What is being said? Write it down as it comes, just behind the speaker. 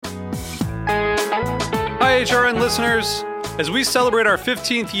HRN listeners. As we celebrate our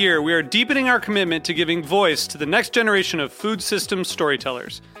 15th year, we are deepening our commitment to giving voice to the next generation of food systems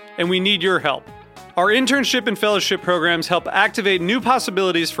storytellers, and we need your help. Our internship and fellowship programs help activate new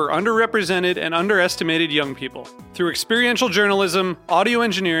possibilities for underrepresented and underestimated young people through experiential journalism, audio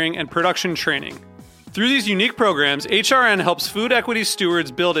engineering, and production training. Through these unique programs, HRN helps food equity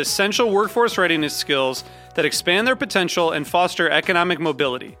stewards build essential workforce readiness skills that expand their potential and foster economic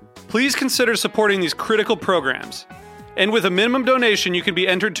mobility. Please consider supporting these critical programs. And with a minimum donation, you can be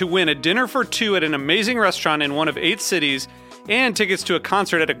entered to win a dinner for two at an amazing restaurant in one of 8 cities and tickets to a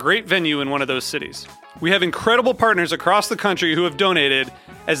concert at a great venue in one of those cities. We have incredible partners across the country who have donated,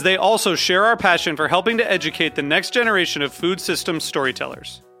 as they also share our passion for helping to educate the next generation of food systems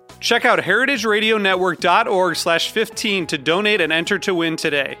storytellers. Check out heritageradionetwork.org/15 to donate and enter to win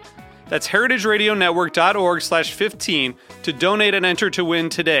today. That's heritageradionetwork.org/15 to donate and enter to win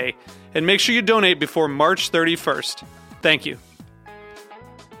today. And make sure you donate before March 31st. Thank you.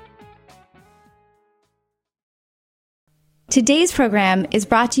 Today's program is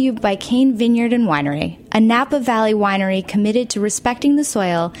brought to you by Cane Vineyard and Winery, a Napa Valley winery committed to respecting the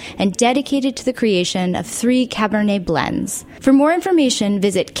soil and dedicated to the creation of 3 Cabernet blends. For more information,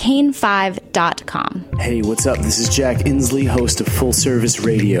 visit cane5.com. Hey, what's up? This is Jack Inslee, host of Full Service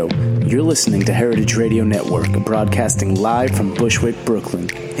Radio. You're listening to Heritage Radio Network, broadcasting live from Bushwick, Brooklyn.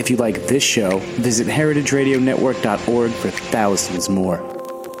 If you like this show, visit heritageradionetwork.org for thousands more.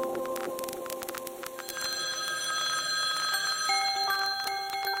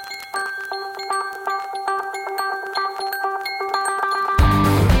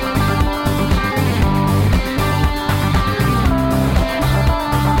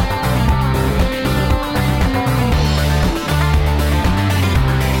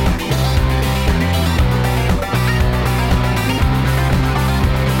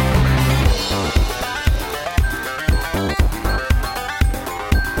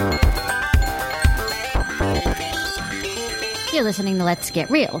 Listening to Let's Get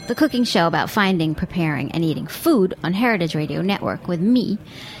Real, the cooking show about finding, preparing, and eating food on Heritage Radio Network with me,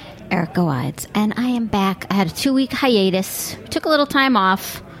 Erica Wides. And I am back. I had a 2-week hiatus. Took a little time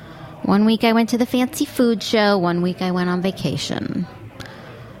off. 1 week I went to the fancy food show. 1 week I went on vacation.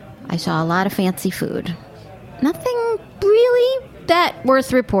 I saw a lot of fancy food. Nothing really that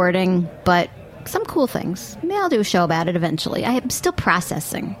worth reporting, but some cool things. Maybe I'll do a show about it eventually. I am still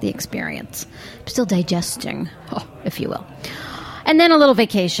processing the experience. I'm still digesting, if you will. And then a little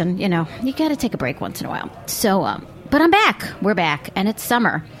vacation, you know. You got to take a break once in a while. So, but I'm back. We're back, and it's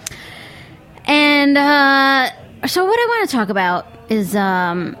summer. And so what I want to talk about is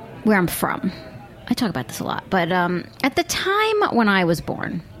where I'm from. I talk about this a lot. But at the time when I was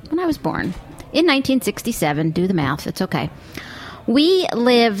born, in 1967, do the math, it's okay, we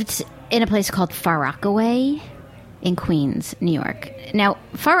lived in a place called Far Rockaway in Queens, New York. Now,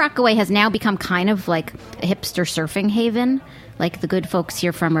 Far Rockaway has now become kind of like a hipster surfing haven. Like the good folks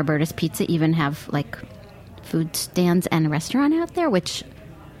here from Roberta's Pizza even have like food stands and a restaurant out there, which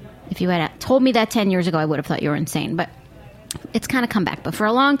if you had told me that 10 years ago, I would have thought you were insane. But it's kind of come back. But for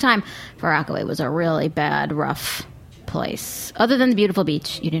a long time, Far Rockaway was a really bad, rough place. Other than the beautiful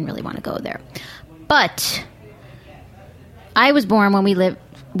beach, you didn't really want to go there. But I was born when we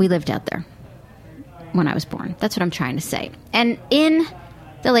lived out there when I was born. That's what I'm trying to say. And in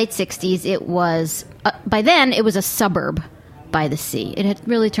the late 60s, it was, by then, it was a suburb by the sea. It had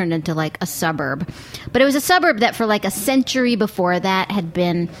really turned into like a suburb. But it was a suburb that for like a century before that had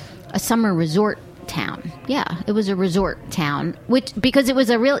been a summer resort town. Yeah, it was a resort town, because it was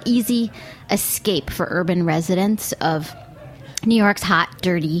a real easy escape for urban residents of New York's hot,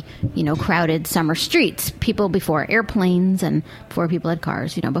 dirty, crowded summer streets. People before airplanes and before people had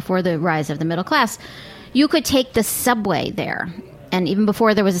cars, before the rise of the middle class, you could take the subway there. And even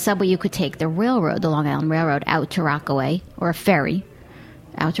before there was a subway, you could take the railroad, the Long Island Railroad, out to Rockaway, or a ferry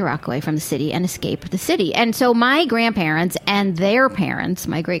out to Rockaway from the city and escape the city. And so my grandparents and their parents,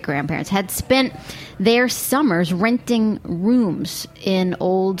 my great-grandparents, had spent their summers renting rooms in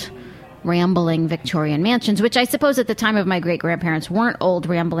old, rambling Victorian mansions, which I suppose at the time of my great-grandparents weren't old,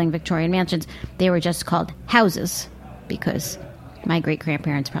 rambling Victorian mansions. They were just called houses, because my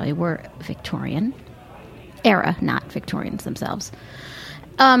great-grandparents probably were Victorian era, not Victorians themselves.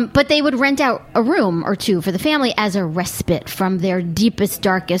 But they would rent out a room or two for the family as a respite from their deepest,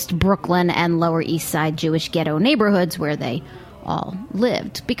 darkest Brooklyn and Lower East Side Jewish ghetto neighborhoods where they all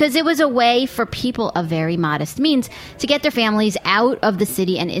lived. Because it was a way for people of very modest means to get their families out of the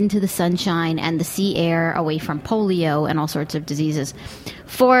city and into the sunshine and the sea air, away from polio and all sorts of diseases,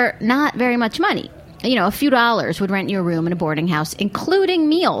 for not very much money. A few dollars would rent you a room in a boarding house, including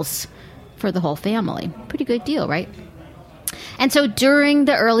meals for the whole family. Pretty good deal, right? And so during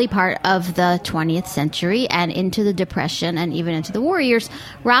the early part of the 20th century and into the Depression and even into the war years,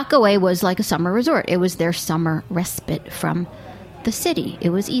 Rockaway was like a summer resort. It was their summer respite from the city. It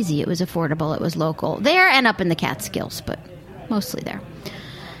was easy. It was affordable. It was local. There and up in the Catskills, but mostly there.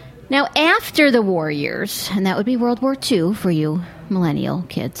 Now, after the war years, and that would be World War II for you millennial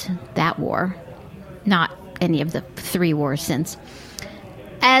kids, that war, not any of the 3 wars since.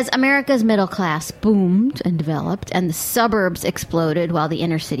 As America's middle class boomed and developed and the suburbs exploded while the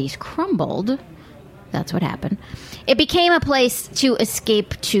inner cities crumbled, that's what happened, it became a place to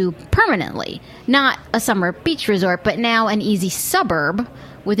escape to permanently. Not a summer beach resort, but now an easy suburb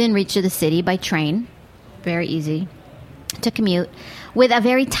within reach of the city by train. Very easy to commute, with a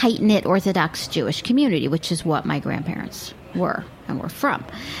very tight-knit Orthodox Jewish community, which is what my grandparents were and were from.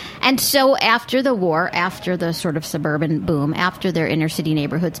 And so after the war, after the sort of suburban boom, after their inner city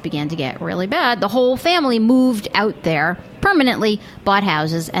neighborhoods began to get really bad, the whole family moved out there permanently, bought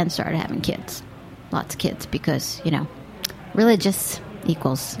houses, and started having kids. Lots of kids because, religious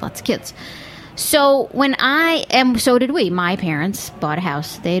equals lots of kids. So so did we. My parents bought a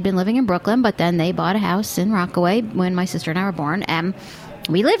house. They had been living in Brooklyn, but then they bought a house in Rockaway when my sister and I were born, and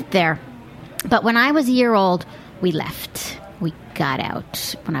we lived there. But when I was a year old, we left. We got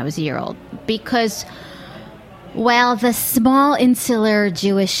out when I was a year old because, while the small insular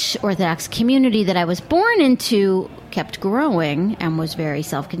Jewish Orthodox community that I was born into kept growing and was very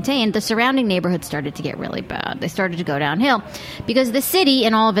self-contained, the surrounding neighborhoods started to get really bad. They started to go downhill because the city,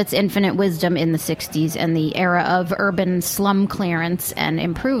 in all of its infinite wisdom in the 60s and the era of urban slum clearance and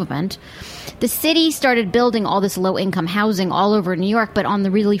improvement, the city started building all this low-income housing all over New York, but on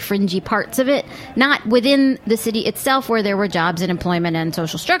the really fringy parts of it, not within the city itself where there were jobs and employment and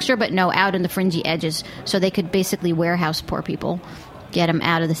social structure, but no, out in the fringy edges, so they could basically warehouse poor people, get them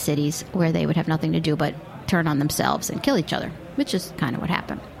out of the cities where they would have nothing to do but turn on themselves and kill each other, which is kind of what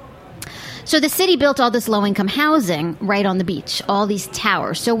happened. So the city built all this low-income housing right on the beach, all these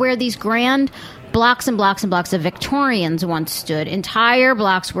towers. So where these grand blocks and blocks and blocks of Victorians once stood, entire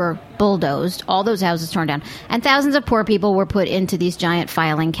blocks were bulldozed, all those houses torn down, and thousands of poor people were put into these giant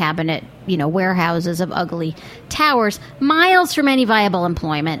filing cabinet, warehouses of ugly towers, miles from any viable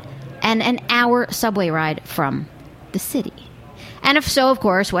employment, and an hour subway ride from the city. And if so, of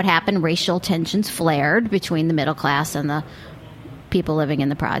course, what happened? Racial tensions flared between the middle class and the people living in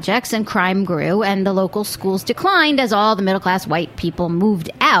the projects, and crime grew, and the local schools declined as all the middle-class white people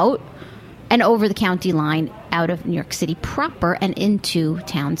moved out and over the county line out of New York City proper and into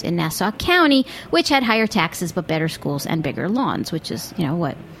towns in Nassau County, which had higher taxes but better schools and bigger lawns, which is,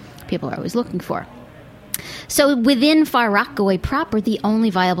 what people are always looking for. So within Far Rockaway proper, the only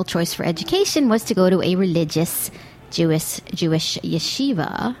viable choice for education was to go to a religious Jewish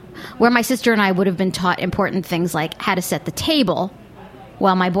yeshiva, where my sister and I would have been taught important things like how to set the table,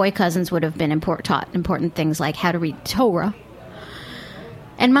 while my boy cousins would have been taught important things like how to read Torah.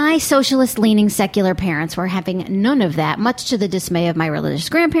 And my socialist-leaning secular parents were having none of that, much to the dismay of my religious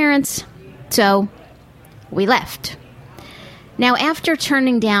grandparents. So we left. Now, after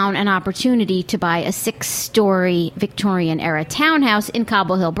turning down an opportunity to buy a 6-story Victorian-era townhouse in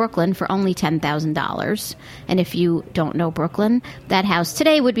Cobble Hill, Brooklyn, for only $10,000, and if you don't know Brooklyn, that house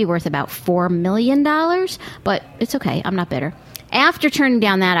today would be worth about $4 million, but it's okay, I'm not bitter. After turning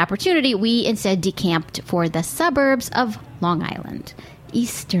down that opportunity, we instead decamped for the suburbs of Long Island,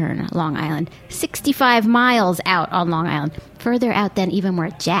 eastern Long Island, 65 miles out on Long Island, further out than even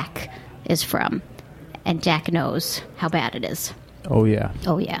where Jack is from. And Jack knows how bad it is. Oh, yeah.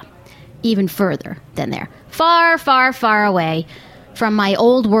 Oh, yeah. Even further than there. Far, far, far away from my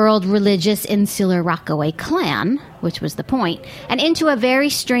old world religious insular Rockaway clan, which was the point, and into a very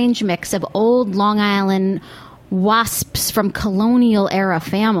strange mix of old Long Island wasps from colonial-era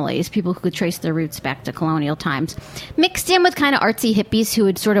families, people who could trace their roots back to colonial times, mixed in with kind of artsy hippies who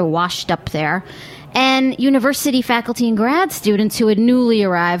had sort of washed up there, and university faculty and grad students who had newly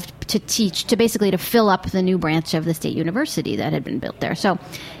arrived to teach, to basically to fill up the new branch of the state university that had been built there. So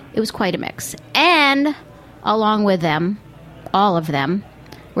it was quite a mix. And along with them, all of them,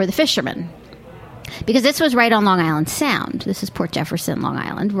 were the fishermen. Because this was right on Long Island Sound. This is Port Jefferson, Long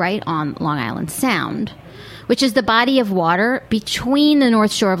Island, right on Long Island Sound, which is the body of water between the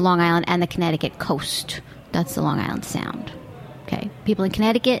North Shore of Long Island and the Connecticut coast. That's the Long Island Sound. Okay, people in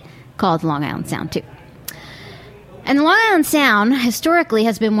Connecticut call it the Long Island Sound, too. And the Long Island Sound, historically,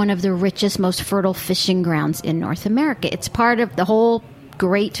 has been one of the richest, most fertile fishing grounds in North America. It's part of the whole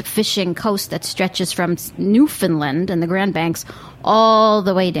great fishing coast that stretches from Newfoundland and the Grand Banks all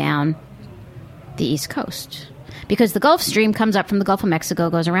the way down the East Coast. because the Gulf Stream comes up from the Gulf of Mexico,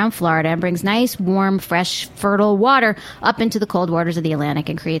 goes around Florida, and brings nice, warm, fresh, fertile water up into the cold waters of the Atlantic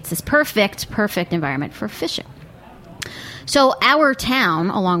and creates this perfect environment for fishing. So our town,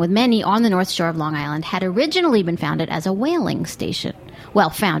 along with many on the North Shore of Long Island, had originally been founded as a whaling station. Well,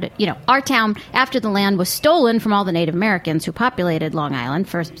 founded. Our town, after the land was stolen from all the Native Americans who populated Long Island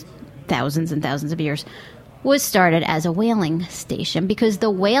for thousands and thousands of years, was started as a whaling station because the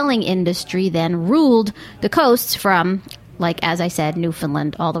whaling industry then ruled the coasts from, as I said,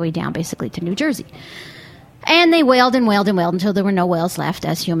 Newfoundland all the way down basically to New Jersey. And they whaled and whaled and whaled until there were no whales left,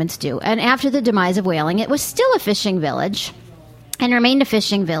 as humans do. And after the demise of whaling, it was still a fishing village and remained a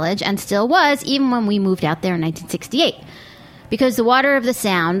fishing village and still was, even when we moved out there in 1968. Because the water of the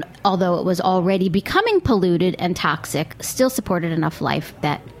Sound, although it was already becoming polluted and toxic, still supported enough life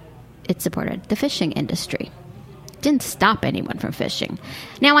that it supported the fishing industry. Didn't stop anyone from fishing.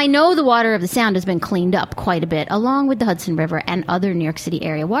 Now, I know the water of the Sound has been cleaned up quite a bit, along with the Hudson River and other New York City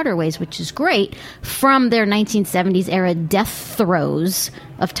area waterways, which is great, from their 1970s era death throes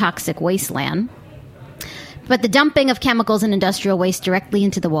of toxic wasteland. But the dumping of chemicals and industrial waste directly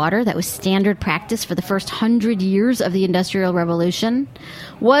into the water, that was standard practice for the first 100 years of the Industrial Revolution,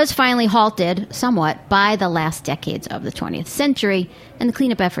 was finally halted somewhat by the last decades of the 20th century, and the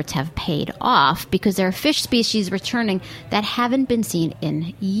cleanup efforts have paid off because there are fish species returning that haven't been seen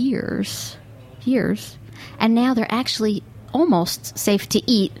in years. And now they're actually almost safe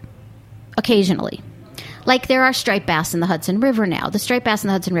to eat occasionally. Like there are striped bass in the Hudson River now. The striped bass in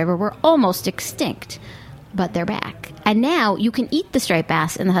the Hudson River were almost extinct, but they're back. And now you can eat the striped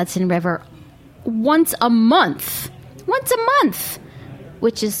bass in the Hudson River once a month.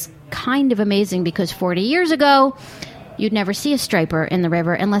 Which is kind of amazing because 40 years ago, you'd never see a striper in the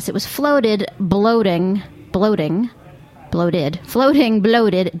river unless it was bloated,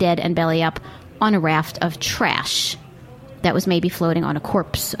 dead and belly up on a raft of trash that was maybe floating on a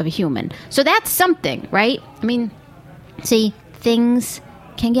corpse of a human. So that's something, right? I mean, see, things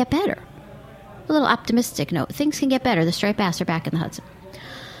can get better. A little optimistic note. Things can get better. The striped bass are back in the Hudson.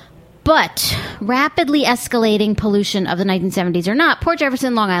 But rapidly escalating pollution of the 1970s or not, Port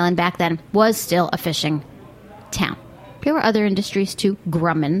Jefferson, Long Island back then was still a fishing town. There were other industries too.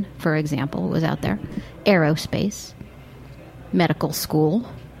 Grumman, for example, was out there. Aerospace, medical school,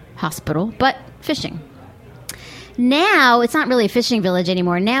 hospital, but fishing. Now, it's not really a fishing village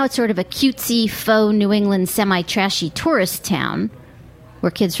anymore. Now it's sort of a cutesy, faux New England, semi-trashy tourist town where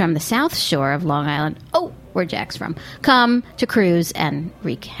kids from the South Shore of Long Island, where Jack's from, come to cruise and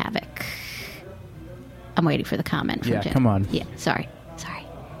wreak havoc. I'm waiting for the comment from Jack. Come on. Yeah, sorry.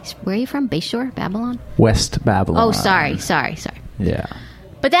 Where are you from? Bayshore? Babylon? West Babylon. Oh, sorry. Yeah.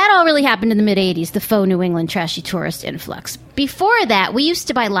 But that all really happened in the mid-'80s, the faux New England trashy tourist influx. Before that, we used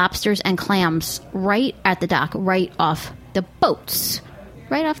to buy lobsters and clams right at the dock, right off the boats.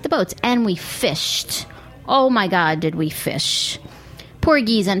 And we fished. Oh, my God, did we fish.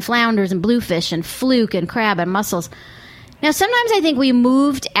 Porgies and flounders and bluefish and fluke and crab and mussels. Now, sometimes I think we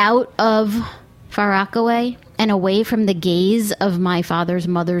moved out of Far Rockaway and away from the gaze of my father's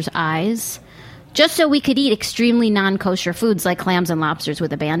mother's eyes just so we could eat extremely non-kosher foods like clams and lobsters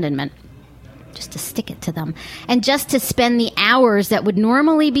with abandonment. Just to stick it to them. And just to spend the hours that would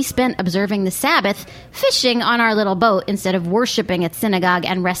normally be spent observing the Sabbath fishing on our little boat instead of worshiping at synagogue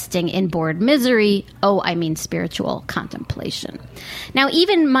and resting in bored misery. Spiritual contemplation. Now,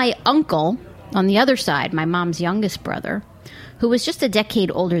 even my uncle on the other side, my mom's youngest brother, who was just a decade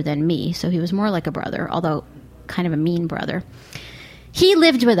older than me, so he was more like a brother, although kind of a mean brother, he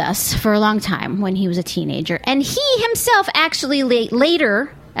lived with us for a long time when he was a teenager. And he himself actually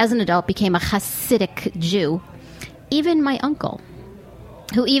later, as an adult, became a Hasidic Jew. Even my uncle,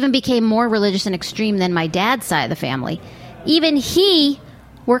 who even became more religious and extreme than my dad's side of the family, even he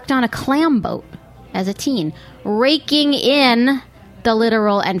worked on a clam boat as a teen, raking in the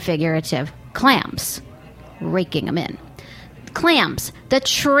literal and figurative clams. Raking them in. Clams, the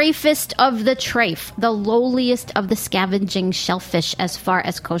trafest of the trafe, the lowliest of the scavenging shellfish as far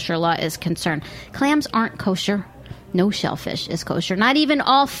as kosher law is concerned. Clams aren't kosher. No shellfish is kosher. Not even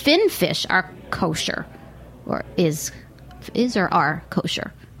all fin fish are kosher. Or is or are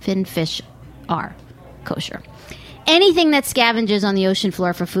kosher. Fin fish are kosher. Anything that scavenges on the ocean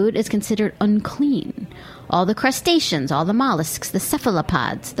floor for food is considered unclean. All the crustaceans, all the mollusks, the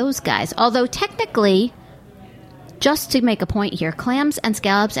cephalopods, those guys. Although technically, just to make a point here, clams and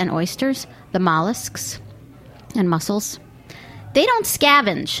scallops and oysters, the mollusks and mussels, they don't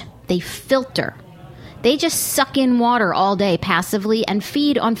scavenge. They filter. They just suck in water all day passively and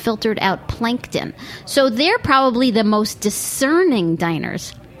feed on filtered out plankton. So they're probably the most discerning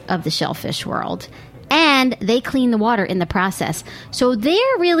diners of the shellfish world. And they clean the water in the process. So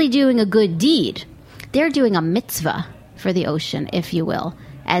they're really doing a good deed. They're doing a mitzvah for the ocean, if you will,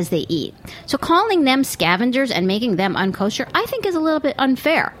 as they eat. So calling them scavengers and making them unkosher, I think is a little bit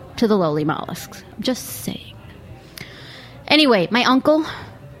unfair to the lowly mollusks. I'm just saying. Anyway, my uncle,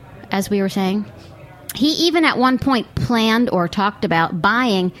 as we were saying, he even at one point planned or talked about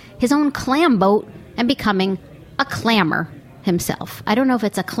buying his own clam boat and becoming a clammer himself. I don't know if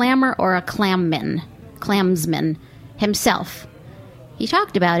it's a clammer or a clamsman himself. He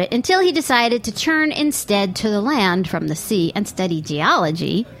talked about it until he decided to turn instead to the land from the sea and study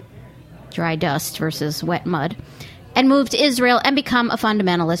geology, dry dust versus wet mud, and move to Israel and become a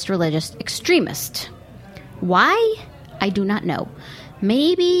fundamentalist religious extremist. Why? I do not know.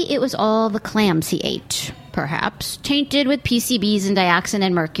 Maybe it was all the clams he ate, perhaps, tainted with PCBs and dioxin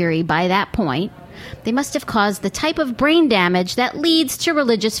and mercury by that point. They must have caused the type of brain damage that leads to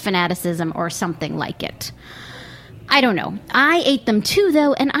religious fanaticism or something like it. I don't know. I ate them too,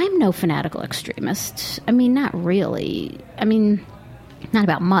 though, and I'm no fanatical extremist. I mean, not really. I mean, not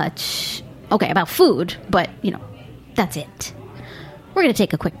about much. Okay, about food, but, that's it. We're going to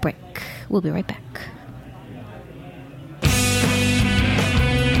take a quick break. We'll be right back.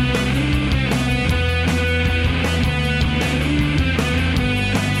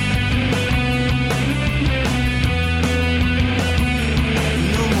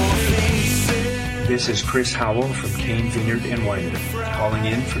 This is Chris Howell from Cane Vineyard and Winery, calling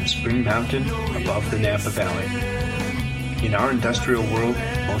in from Spring Mountain above the Napa Valley. In our industrial world,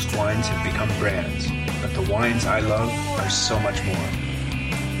 most wines have become brands, but the wines I love are so much more.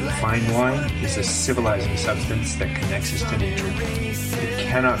 Fine wine is a civilizing substance that connects us to nature. It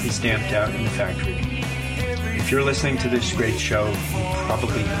cannot be stamped out in the factory. If you're listening to this great show, you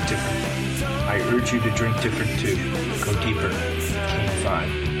probably eat different. I urge you to drink different too. Go deeper.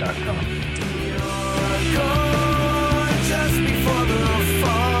 Cane5.com.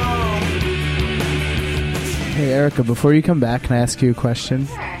 Hey Erica, before you come back, can I ask you a question?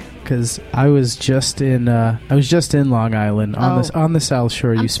 Because I was just in Long Island on the South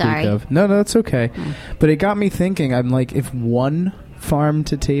Shore you speak of. No, it's okay. But it got me thinking. I'm like, if one farm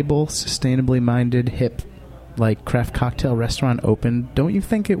to table, sustainably minded, hip, like craft cocktail restaurant opened, don't you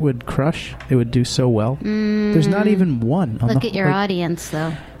think it would crush? It would do so well. There's not even one. Look at your audience,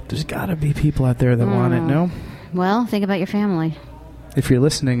 though. There's got to be people out there that want it, no? Well, think about your family. If you're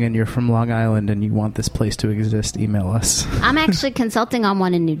listening and you're from Long Island and you want this place to exist, email us. I'm actually consulting on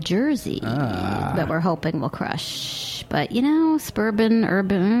one in New Jersey that we're hoping will crush. But, suburban,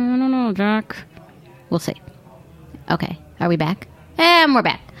 urban, I don't know, Jack. We'll see. Okay, are we back? And we're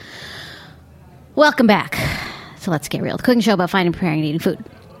back. Welcome back. So let's get real. The cooking show about finding, preparing, and eating food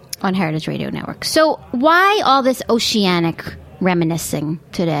on Heritage Radio Network. So why all this oceanic reminiscing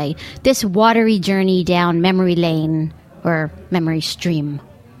today? This watery journey down memory lane, or memory stream,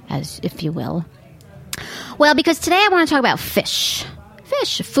 as if you will. Well, because today I want to talk about fish.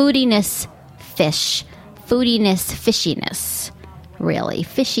 Foodiness, fish. Foodiness, fishiness. Really,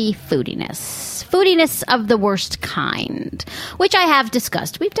 fishy foodiness. Foodiness of the worst kind, which I have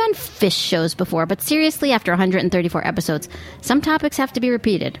discussed. We've done fish shows before, but seriously, after 134 episodes, some topics have to be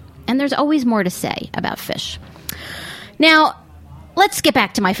repeated, and there's always more to say about fish. Now, let's get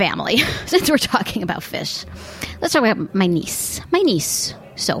back to my family, since we're talking about fish. Let's talk about my niece,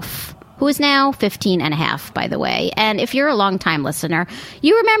 Soph, who is now 15 and a half, by the way. And if you're a long-time listener,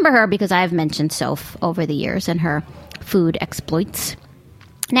 you remember her because I've mentioned Soph over the years and her food exploits.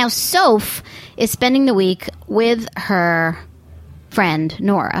 Now, Soph is spending the week with her friend,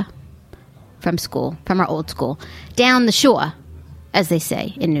 Nora, from her old school, down the shore, as they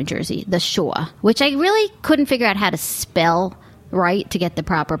say in New Jersey, the shore, which I really couldn't figure out how to spell right to get the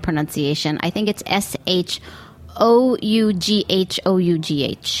proper pronunciation. I think it's Shoughough,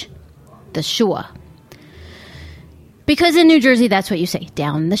 the shore. Because in New Jersey, that's what you say,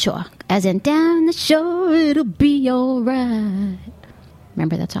 down the shore. As in, down the shore, it'll be all right.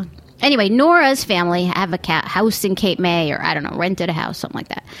 Remember that song? Anyway, Nora's family have a house in Cape May, or I don't know, rented a house, something like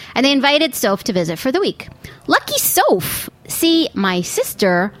that. And they invited Soph to visit for the week. Lucky Soph! See, my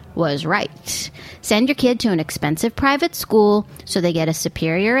sister was right. Send your kid to an expensive private school so they get a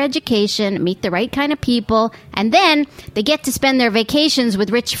superior education, meet the right kind of people, and then they get to spend their vacations with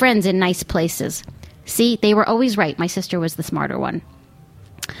rich friends in nice places. See, they were always right. My sister was the smarter one.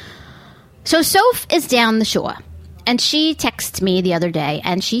 So Soph is down the shore. And she texts me the other day,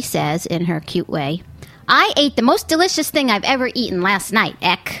 and she says, in her cute way, I ate the most delicious thing I've ever eaten last night,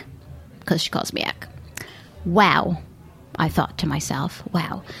 Eck. Because she calls me Eck. Wow. I thought to myself,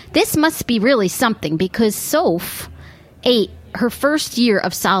 wow. This must be really something, because Soph ate her first year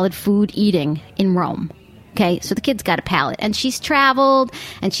of solid food eating in Rome. Okay, so the kid's got a palate, and she's traveled,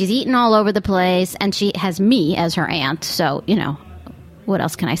 and she's eaten all over the place, and she has me as her aunt, so, you know, what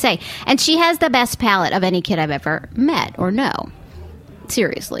else can I say? And she has the best palate of any kid I've ever met or know.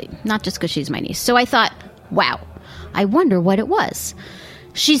 Seriously, not just because she's my niece. So I thought, wow, I wonder what it was.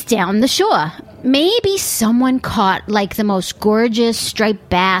 She's down the shore. Maybe someone caught like the most gorgeous striped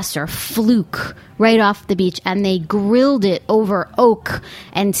bass or fluke right off the beach, and they grilled it over oak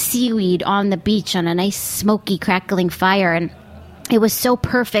and seaweed on the beach on a nice smoky crackling fire, and it was so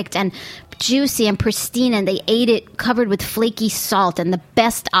perfect and juicy and pristine, and they ate it covered with flaky salt and the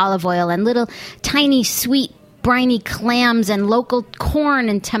best olive oil and little tiny sweet briny clams and local corn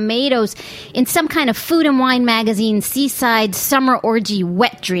and tomatoes in some kind of Food and Wine magazine seaside summer orgy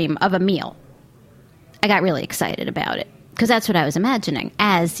wet dream of a meal. I got really excited about it because that's what I was imagining.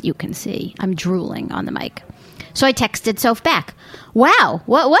 As you can see, I'm drooling on the mic. So I texted Soph back, wow,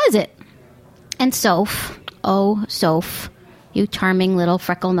 what was it? And Soph, oh, Soph, you charming little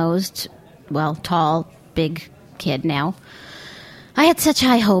freckle-nosed, well, tall, big kid now. I had such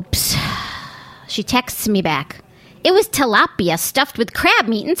high hopes. She texts me back. It was tilapia stuffed with crab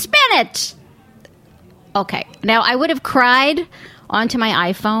meat and spinach. Okay, now I would have cried onto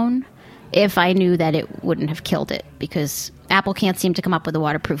my iPhone if I knew that it wouldn't have killed it, because Apple can't seem to come up with a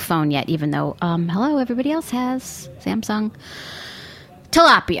waterproof phone yet, even though, hello, everybody else has. Samsung.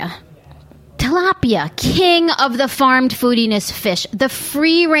 Tilapia. Tilapia, king of the farmed foodiness fish, the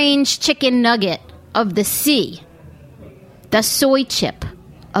free-range chicken nugget of the sea, the soy chip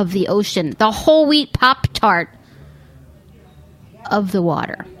of the ocean, the whole wheat Pop-Tart of the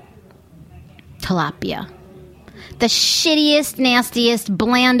water. Tilapia. The shittiest, nastiest,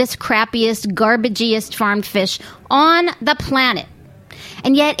 blandest, crappiest, garbagiest farmed fish on the planet.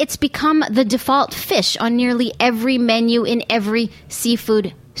 And yet it's become the default fish on nearly every menu in every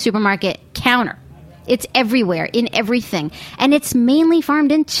seafood supermarket counter. It's everywhere, in everything. And it's mainly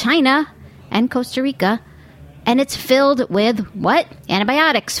farmed in China and Costa Rica. And it's filled with, what?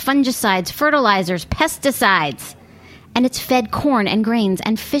 Antibiotics, fungicides, fertilizers, pesticides. And it's fed corn and grains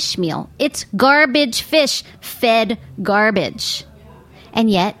and fish meal. It's garbage fish fed garbage. And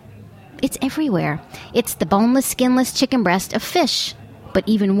yet, it's everywhere. It's the boneless, skinless chicken breast of fish. But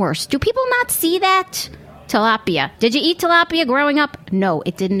even worse, do people not see that? Tilapia. Did you eat tilapia growing up? No,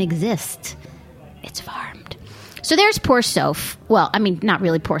 it didn't exist. It's farmed. So there's poor Soph. Well, I mean, not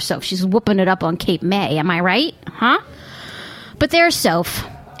really poor Soph. She's whooping it up on Cape May. Am I right? Huh? But there's Soph,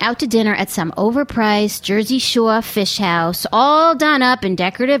 out to dinner at some overpriced Jersey Shore fish house, all done up in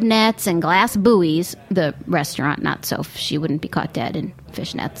decorative nets and glass buoys. The restaurant, not Soph. She wouldn't be caught dead in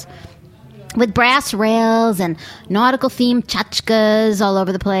fish nets. With brass rails and nautical-themed tchotchkes all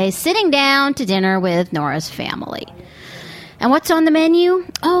over the place, sitting down to dinner with Nora's family. And what's on the menu?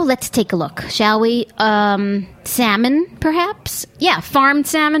 Oh, let's take a look, shall we? Salmon, perhaps? Yeah, farmed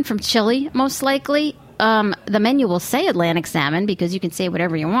salmon from Chile, most likely. The menu will say Atlantic salmon, because you can say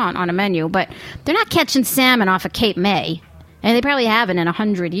whatever you want on a menu, but they're not catching salmon off of Cape May. And they probably haven't in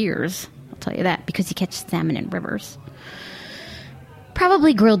 100 years, I'll tell you that, because you catch salmon in rivers.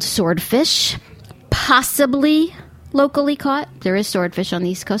 Probably grilled swordfish, possibly locally caught. There is swordfish on the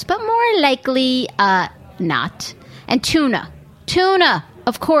East Coast, but more likely not. And tuna. Tuna,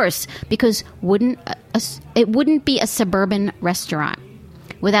 of course, because it wouldn't be a suburban restaurant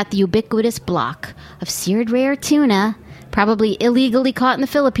without the ubiquitous block of seared rare tuna, probably illegally caught in the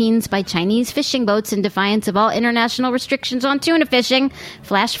Philippines by Chinese fishing boats in defiance of all international restrictions on tuna fishing,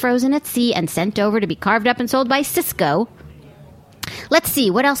 flash frozen at sea and sent over to be carved up and sold by Cisco. Let's see,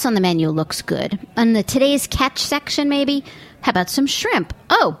 what else on the menu looks good? On the today's catch section, maybe? How about some shrimp?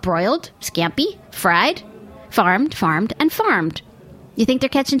 Oh, broiled, scampi, fried, farmed, and farmed. You think they're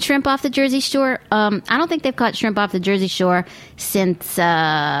catching shrimp off the Jersey Shore? I don't think they've caught shrimp off the Jersey Shore since,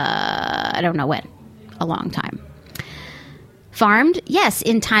 I don't know when. A long time. Farmed? Yes.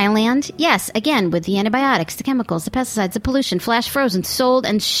 In Thailand? Yes. Again, with the antibiotics, the chemicals, the pesticides, the pollution, flash frozen, sold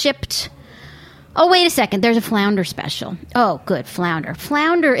and shipped. Oh, wait a second. There's a flounder special. Oh, good. Flounder.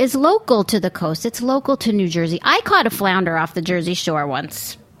 Flounder is local to the coast. It's local to New Jersey. I caught a flounder off the Jersey Shore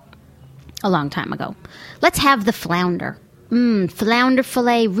once. A long time ago. Let's have the flounder. Flounder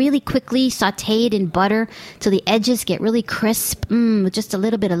fillet, really quickly sautéed in butter till the edges get really crisp. With just a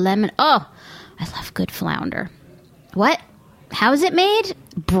little bit of lemon. Oh, I love good flounder. What? How is it made?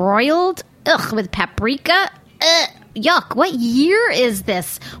 Broiled? Ugh, with paprika? Yuck. What year is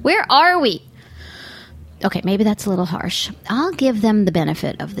this? Where are we? Okay, maybe that's a little harsh. I'll give them the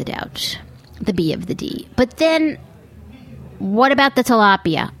benefit of the doubt. The B of the D. But then, what about the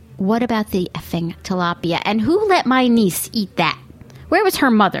tilapia? what about the effing tilapia? And who let my niece eat that? Where was her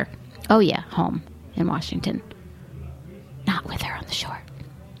mother? Oh, yeah, home in Washington. Not with her on the shore.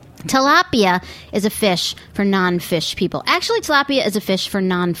 Tilapia is a fish for non-fish people. Actually, tilapia is a fish for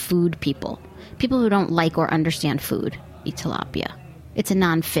non-food people. People who don't like or understand food eat tilapia. It's a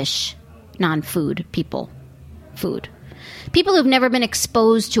non-fish, non-food people food. People who've never been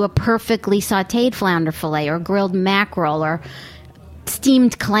exposed to a perfectly sautéed flounder fillet or grilled mackerel or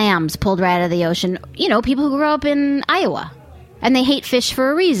steamed clams pulled right out of the ocean. You know, people who grew up in Iowa. And they hate fish for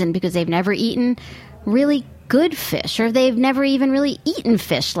a reason, because they've never eaten really good fish, or they've never even really eaten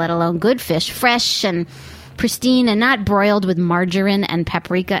fish, let alone good fish, fresh and pristine and not broiled with margarine and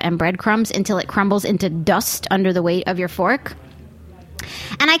paprika and breadcrumbs until it crumbles into dust under the weight of your fork.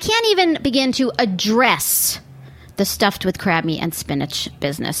 And I can't even begin to address the stuffed with crab meat and spinach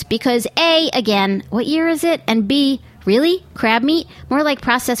business, because A, again, what year is it? And B, really? Crab meat? More like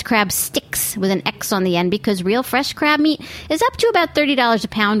processed crab sticks with an X on the end, because real fresh crab meat is up to about $30 a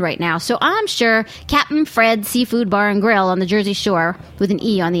pound right now. So I'm sure Captain Fred's Seafood Bar and Grill on the Jersey Shore, with an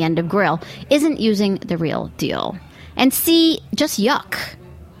E on the end of grill, isn't using the real deal. And C, just yuck.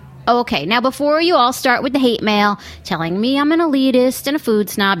 Okay, now before you all start with the hate mail telling me I'm an elitist and a food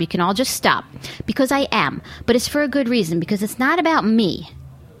snob, you can all just stop. Because I am. But it's for a good reason, because it's not about me.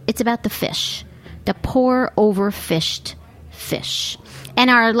 It's about the fish. The poor, overfished fish. And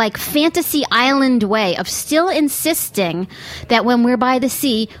our, fantasy island way of still insisting that when we're by the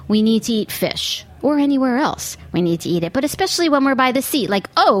sea, we need to eat fish. Or anywhere else, we need to eat it. But especially when we're by the sea.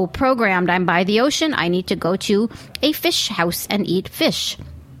 Programmed, I'm by the ocean, I need to go to a fish house and eat fish.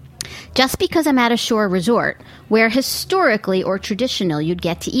 Just because I'm at a shore resort, where historically or traditional you'd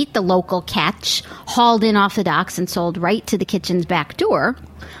get to eat the local catch, hauled in off the docks and sold right to the kitchen's back door,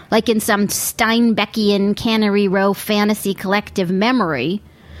 like in some Steinbeckian Cannery Row fantasy collective memory,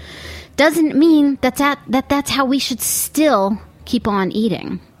 doesn't mean that's how we should still keep on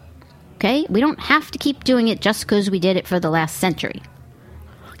eating. Okay? We don't have to keep doing it just because we did it for the last century.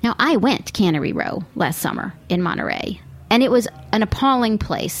 Now, I went to Cannery Row last summer in Monterey. And it was an appalling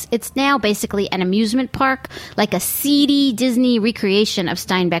place. It's now basically an amusement park, like a seedy Disney recreation of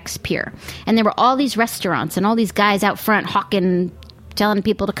Steinbeck's Pier. And there were all these restaurants and all these guys out front hawking, telling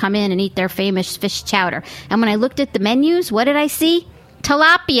people to come in and eat their famous fish chowder. And when I looked at the menus, what did I see?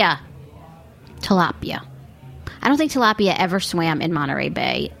 Tilapia. Tilapia. I don't think tilapia ever swam in Monterey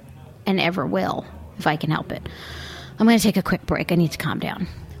Bay, and ever will, if I can help it. I'm going to take a quick break. I need to calm down.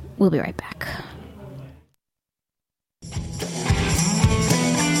 We'll be right back.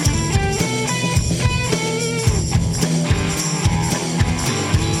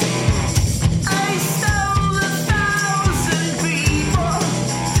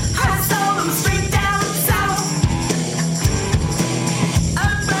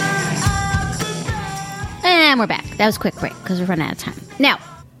 And we're back. That was a quick break because we're running out of time. Now,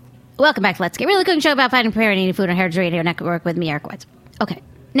 welcome back to Let's Get Really Cooking Show about finding, preparing, and eating food on Heritage Radio Network with me, Eric Woods. Okay.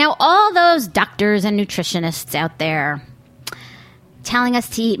 Now, all those doctors and nutritionists out there telling us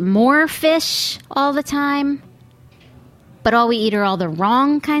to eat more fish all the time, but all we eat are all the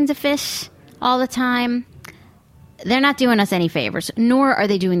wrong kinds of fish all the time, they're not doing us any favors, nor are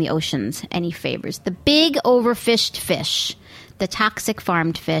they doing the oceans any favors. The big overfished fish, the toxic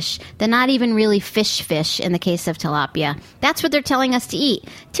farmed fish, the not even really fish in the case of tilapia, that's what they're telling us to eat.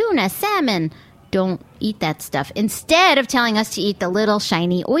 Tuna, salmon, don't eat that stuff. Instead of telling us to eat the little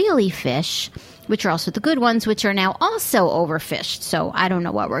shiny oily fish, which are also the good ones, which are now also overfished. So I don't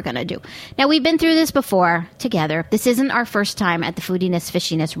know what we're going to do. Now, we've been through this before together. This isn't our first time at the Foodiness,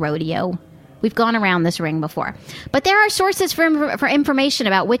 Fishiness rodeo. We've gone around this ring before. But there are sources for information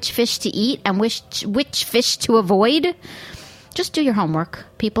about which fish to eat and which fish to avoid. Just do your homework,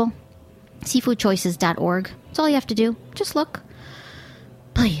 people. Seafoodchoices.org. That's all you have to do. Just look.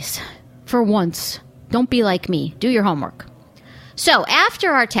 Please, for once, don't be like me. Do your homework. So,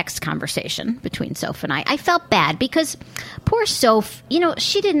 after our text conversation between Soph and I felt bad because poor Soph,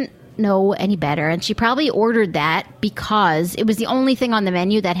 she didn't know any better, and she probably ordered that because it was the only thing on the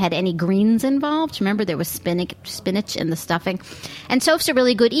menu that had any greens involved. Remember, there was spinach in the stuffing. And Soph's a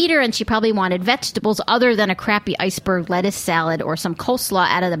really good eater, and she probably wanted vegetables other than a crappy iceberg lettuce salad or some coleslaw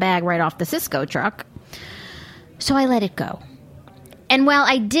out of the bag right off the Cisco truck. So I let it go. And while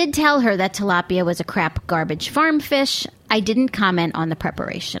I did tell her that tilapia was a crap garbage farm fish, I didn't comment on the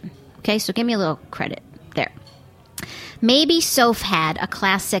preparation. Okay, so give me a little credit there. Maybe Soph had a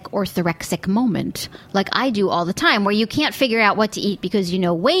classic orthorexic moment, like I do all the time, where you can't figure out what to eat because you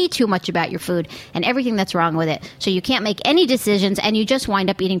know way too much about your food and everything that's wrong with it, so you can't make any decisions and you just wind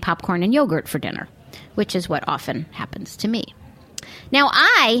up eating popcorn and yogurt for dinner, which is what often happens to me. Now,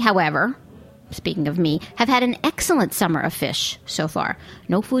 I, however, speaking of me, have had an excellent summer of fish so far.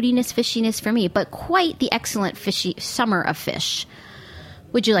 No foodiness, fishiness for me, but quite the excellent fishy summer of fish.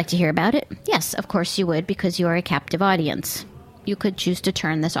 Would you like to hear about it? Yes, of course you would, because you are a captive audience. You could choose to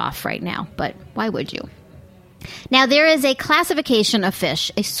turn this off right now, but why would you? Now, there is a classification of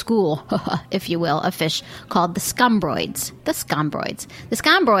fish, a school, if you will, of fish called the scombroids. The scombroids. The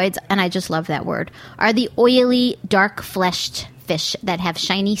scombroids, and I just love that word, are the oily, dark-fleshed fish that have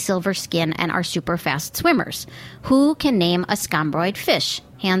shiny silver skin and are super fast swimmers. Who can name a scombroid fish?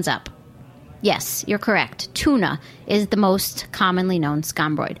 Hands up. Yes, you're correct. Tuna is the most commonly known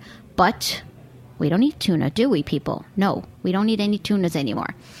scombroid. But we don't eat tuna, do we, people? No, we don't eat any tunas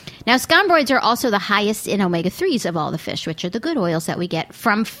anymore. Now, scombroids are also the highest in omega-3s of all the fish, which are the good oils that we get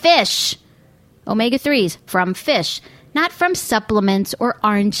from fish. Omega-3s from fish, not from supplements or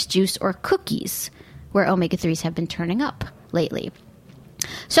orange juice or cookies, where omega-3s have been turning up lately.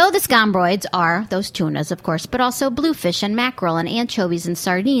 So the scombroids are those tunas, of course, but also bluefish and mackerel and anchovies and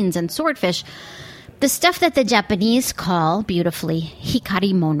sardines and swordfish. The stuff that the Japanese call, beautifully,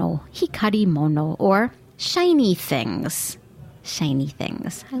 hikari-mono, or shiny things. Shiny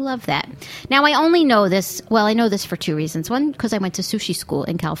things. I love that. Now, I only know this, well, I know this for two reasons. One, because I went to sushi school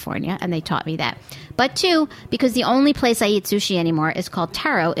in California, and they taught me that. But two, because the only place I eat sushi anymore is called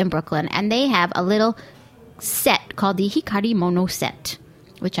Taro in Brooklyn, and they have a little set called the hikari-mono set,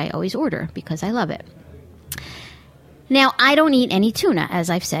 which I always order because I love it. Now, I don't eat any tuna, as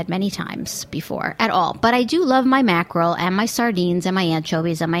I've said many times before, at all. But I do love my mackerel and my sardines and my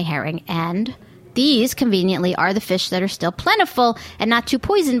anchovies and my herring. And these, conveniently, are the fish that are still plentiful and not too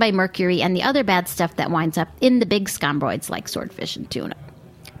poisoned by mercury and the other bad stuff that winds up in the big scombroids like swordfish and tuna.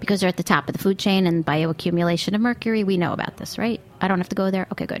 Because they're at the top of the food chain and bioaccumulation of mercury, we know about this, right? I don't have to go there?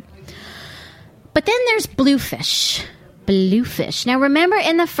 Okay, good. But then there's bluefish. Bluefish. Now, remember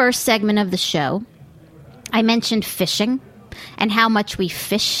in the first segment of the show, I mentioned fishing and how much we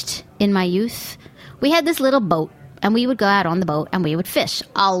fished in my youth. We had this little boat, and we would go out on the boat, and we would fish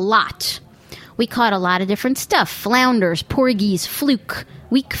a lot. We caught a lot of different stuff. Flounders, porgies, fluke,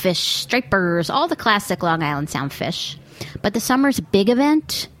 weakfish, stripers, all the classic Long Island Sound fish. But the summer's big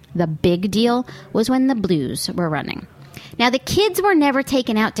event, the big deal, was when the blues were running. Now, the kids were never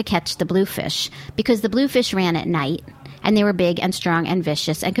taken out to catch the bluefish because the bluefish ran at night. And they were big and strong and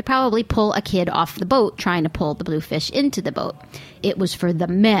vicious and could probably pull a kid off the boat trying to pull the bluefish into the boat. It was for the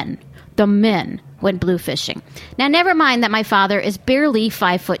men. The men went blue fishing. Now, never mind that my father is barely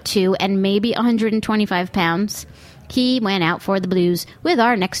 5'2" and maybe 125 pounds. He went out for the blues with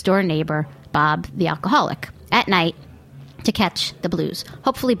our next door neighbor, Bob the alcoholic, at night to catch the blues.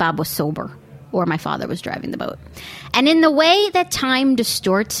 Hopefully Bob was sober or my father was driving the boat. And in the way that time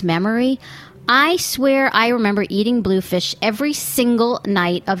distorts memory, I swear I remember eating bluefish every single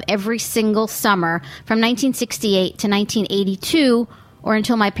night of every single summer from 1968 to 1982, or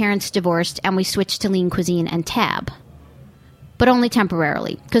until my parents divorced and we switched to lean cuisine and tab. But only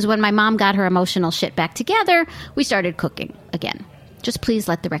temporarily, because when my mom got her emotional shit back together, we started cooking again. Just please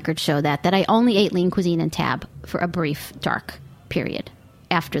let the record show that I only ate lean cuisine and tab for a brief, dark period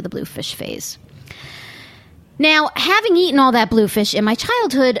after the bluefish phase. Now, having eaten all that bluefish in my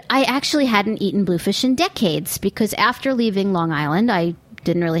childhood, I actually hadn't eaten bluefish in decades because after leaving Long Island, I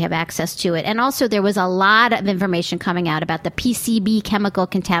didn't really have access to it. And also there was a lot of information coming out about the PCB chemical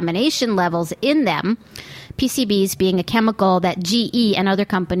contamination levels in them. PCBs being a chemical that GE and other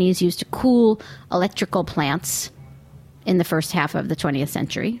companies used to cool electrical plants in the first half of the 20th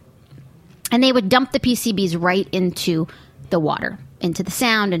century. And they would dump the PCBs right into the water, into the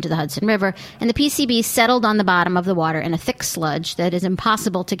Sound, into the Hudson River, and the PCBs settled on the bottom of the water in a thick sludge that is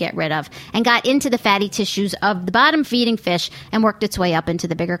impossible to get rid of, and got into the fatty tissues of the bottom-feeding fish and worked its way up into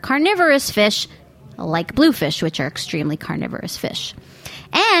the bigger carnivorous fish, like bluefish, which are extremely carnivorous fish.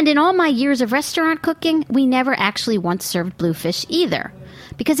 And in all my years of restaurant cooking, we never actually once served bluefish either,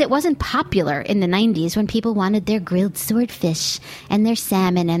 because it wasn't popular in the 90s when people wanted their grilled swordfish and their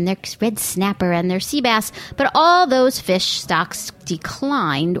salmon and their red snapper and their sea bass, but all those fish stocks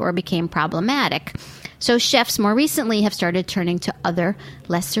declined or became problematic. So chefs more recently have started turning to other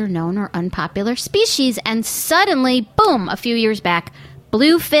lesser known or unpopular species, and suddenly, boom, a few years back,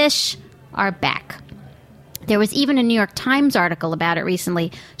 bluefish are back. There was even a New York Times article about it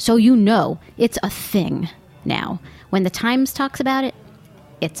recently, so you know it's a thing now. When the Times talks about it,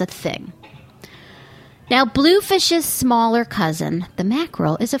 it's a thing. Now, bluefish's smaller cousin, the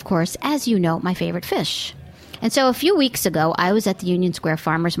mackerel, is, of course, as you know, my favorite fish. And so a few weeks ago, I was at the Union Square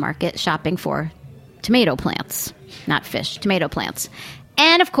Farmers Market shopping for tomato plants. Not fish, tomato plants.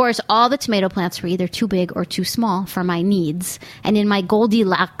 And, of course, all the tomato plants were either too big or too small for my needs. And in my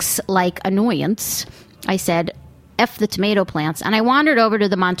Goldilocks-like annoyance, I said, F the tomato plants. And I wandered over to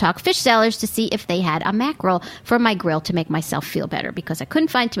the Montauk fish sellers to see if they had a mackerel for my grill to make myself feel better. Because I couldn't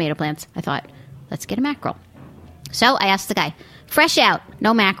find tomato plants, I thought, let's get a mackerel. So I asked the guy, fresh out,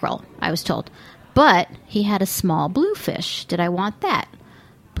 no mackerel, I was told. But he had a small bluefish. Did I want that?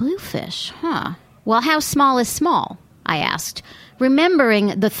 Bluefish, huh? Well, how small is small? I asked, remembering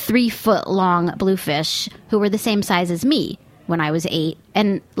the 3-foot-long bluefish who were the same size as me when I was 8.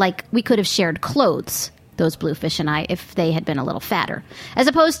 And, like, we could have shared clothes, those bluefish and I, if they had been a little fatter. As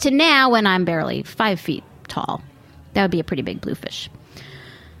opposed to now when I'm barely 5 feet tall. That would be a pretty big bluefish.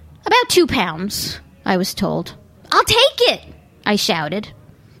 About 2 pounds, I was told. I'll take it, I shouted.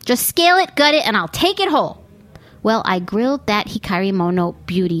 Just scale it, gut it, and I'll take it whole. Well, I grilled that Hikari Mono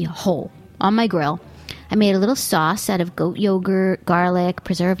beauty whole on my grill. I made a little sauce out of goat yogurt, garlic,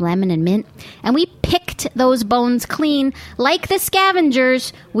 preserved lemon, and mint, and we picked those bones clean like the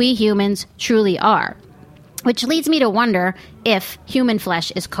scavengers we humans truly are. Which leads me to wonder if human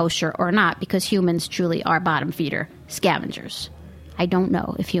flesh is kosher or not, because humans truly are bottom feeder scavengers. I don't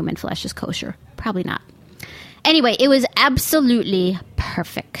know if human flesh is kosher. Probably not. Anyway, it was absolutely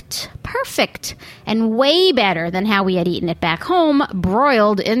perfect. Perfect. And way better than how we had eaten it back home,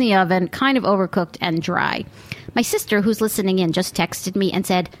 broiled in the oven, kind of overcooked and dry. My sister, who's listening in, just texted me and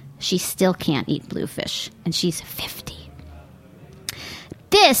said she still can't eat bluefish, and she's 50.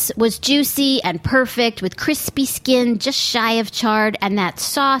 This was juicy and perfect with crispy skin, just shy of charred, and that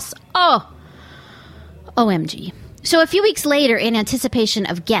sauce, OMG. So a few weeks later, in anticipation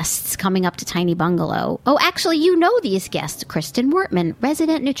of guests coming up to Tiny Bungalow, actually, you know these guests, Kristen Wortman,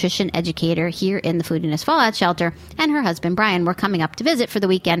 resident nutrition educator here in the Foodiness Fallout Shelter, and her husband, Brian, were coming up to visit for the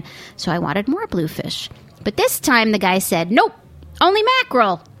weekend, so I wanted more bluefish. But this time, the guy said, nope, only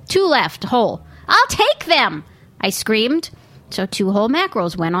mackerel, 2 left, whole. I'll take them, I screamed. So 2 whole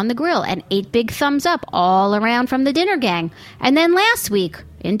mackerels went on the grill, and 8 big thumbs up all around from the dinner gang. And then last week,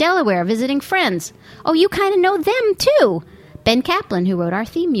 in Delaware, visiting friends. Oh, you kind of know them, too. Ben Kaplan, who wrote our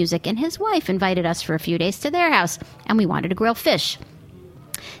theme music, and his wife invited us for a few days to their house, and we wanted to grill fish.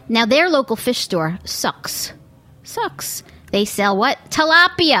 Now, their local fish store sucks. Sucks. They sell what?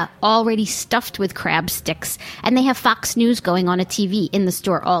 Tilapia, already stuffed with crab sticks. And they have Fox News going on a TV in the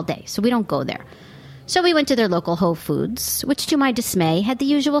store all day, so we don't go there. So we went to their local Whole Foods, which to my dismay had the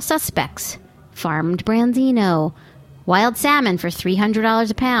usual suspects. Farmed branzino, wild salmon for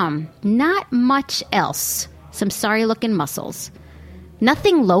 $300 a pound. Not much else. Some sorry-looking mussels.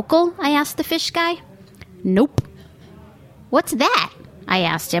 Nothing local? I asked the fish guy. Nope. What's that? I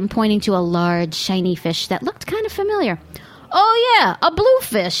asked him, pointing to a large, shiny fish that looked kind of familiar. Oh, yeah, a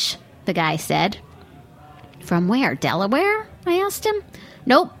bluefish, the guy said. From where, Delaware? I asked him.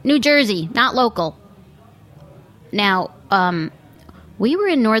 Nope, New Jersey, not local. Now, we were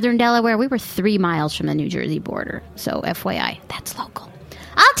in northern Delaware. We were 3 miles from the New Jersey border. So, FYI, that's local.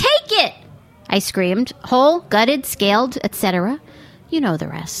 I'll take it, I screamed. Whole, gutted, scaled, etc. You know the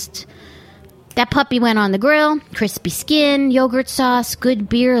rest. That puppy went on the grill. Crispy skin, yogurt sauce, good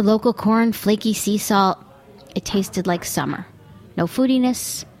beer, local corn, flaky sea salt. It tasted like summer. No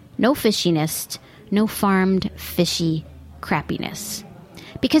foodiness, no fishiness, no farmed fishy crappiness.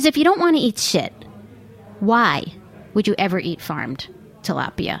 Because if you don't want to eat shit, why would you ever eat farmed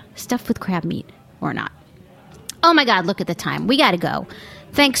tilapia, stuffed with crab meat, or not? Oh my God, look at the time. We gotta go.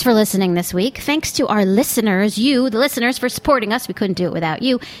 Thanks for listening this week. Thanks to our listeners, you, the listeners, for supporting us. We couldn't do it without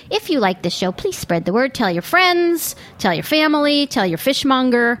you. If you like this show, please spread the word. Tell your friends, tell your family, tell your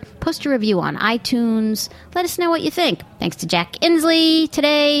fishmonger. Post a review on iTunes. Let us know what you think. Thanks to Jack Inslee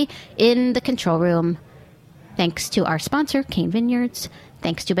today in the control room. Thanks to our sponsor, Cane Vineyards.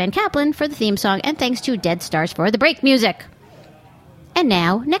 Thanks to Ben Kaplan for the theme song, and thanks to Dead Stars for the break music. And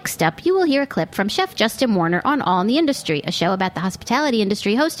now, next up, you will hear a clip from Chef Justin Warner on All in the Industry, a show about the hospitality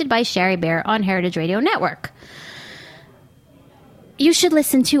industry hosted by Sherry Bear on Heritage Radio Network. You should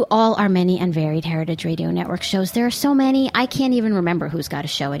listen to all our many and varied Heritage Radio Network shows. There are so many, I can't even remember who's got a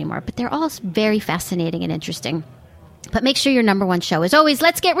show anymore, but they're all very fascinating and interesting. But make sure your number one show is always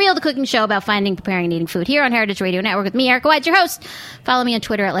Let's Get Real, the cooking show about finding, preparing, and eating food here on Heritage Radio Network with me, Erica White, your host. Follow me on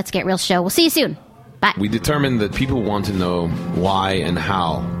Twitter at Let's Get Real Show. We'll see you soon. Bye. We determined that people want to know why and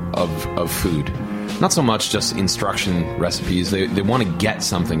how of food. Not so much just instruction recipes. They want to get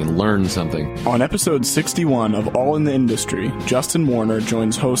something and learn something. On episode 61 of All in the Industry, Justin Warner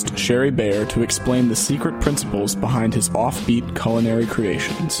joins host Sherry Bear to explain the secret principles behind his offbeat culinary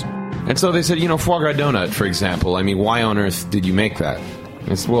creations. And so they said, foie gras donut, for example. I mean, why on earth did you make that?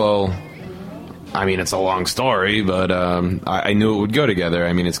 It's, well, I mean, it's a long story, but I knew it would go together.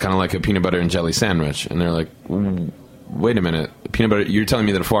 I mean, it's kind of like a peanut butter and jelly sandwich. And they're like, wait a minute, peanut butter? You're telling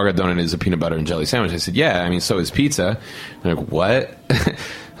me that a foie gras donut is a peanut butter and jelly sandwich? I said, yeah. I mean, so is pizza. And they're like, what?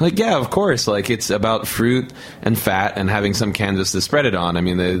 Like, yeah, of course. Like, it's about fruit and fat and having some canvas to spread it on. I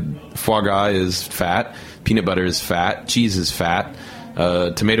mean, the foie gras is fat, peanut butter is fat, cheese is fat,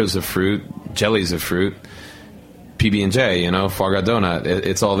 tomatoes are fruit, jelly's a fruit. PB&J, foie gras donut,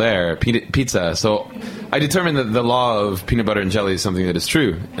 it's all there. Pizza. So I determined that the law of peanut butter and jelly is something that is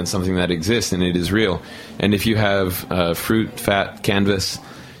true and something that exists and it is real. And if you have fruit, fat, canvas,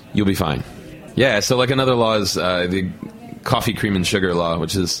 you'll be fine. Yeah, so like another law is the coffee, cream, and sugar law,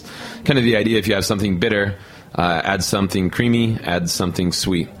 which is kind of the idea if you have something bitter, add something creamy, add something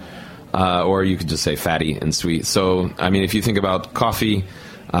sweet. Or you could just say fatty and sweet. So, I mean, if you think about coffee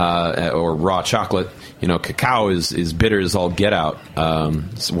or raw chocolate, cacao is bitter as all get out.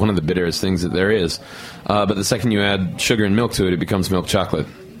 It's one of the bitterest things that there is. But the second you add sugar and milk to it, it becomes milk chocolate.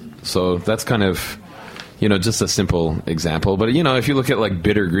 So that's kind of, just a simple example. But, if you look at like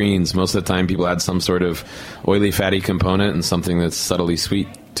bitter greens, most of the time people add some sort of oily, fatty component and something that's subtly sweet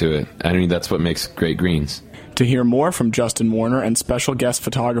to it. I mean, that's what makes great greens. To hear more from Justin Warner and special guest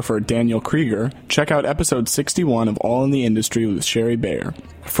photographer Daniel Krieger, check out episode 61 of All in the Industry with Sherry Bayer.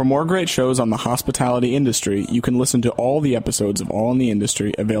 For more great shows on the hospitality industry, you can listen to all the episodes of All in the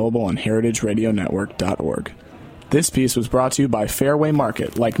Industry available on heritageradionetwork.org. This piece was brought to you by Fairway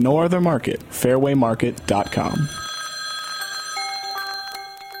Market, like no other market, fairwaymarket.com.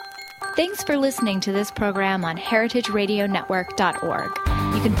 Thanks for listening to this program on heritageradionetwork.org.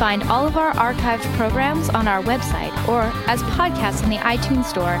 You can find all of our archived programs on our website or as podcasts in the iTunes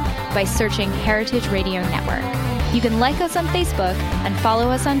Store by searching Heritage Radio Network. You can like us on Facebook and follow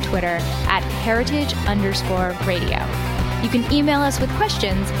us on Twitter at heritage_radio. You can email us with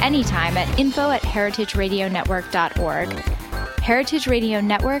questions anytime at info@heritageradionetwork.org. Heritage Radio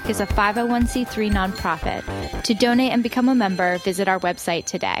Network is a 501c3 nonprofit. To donate and become a member, visit our website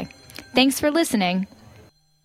today. Thanks for listening.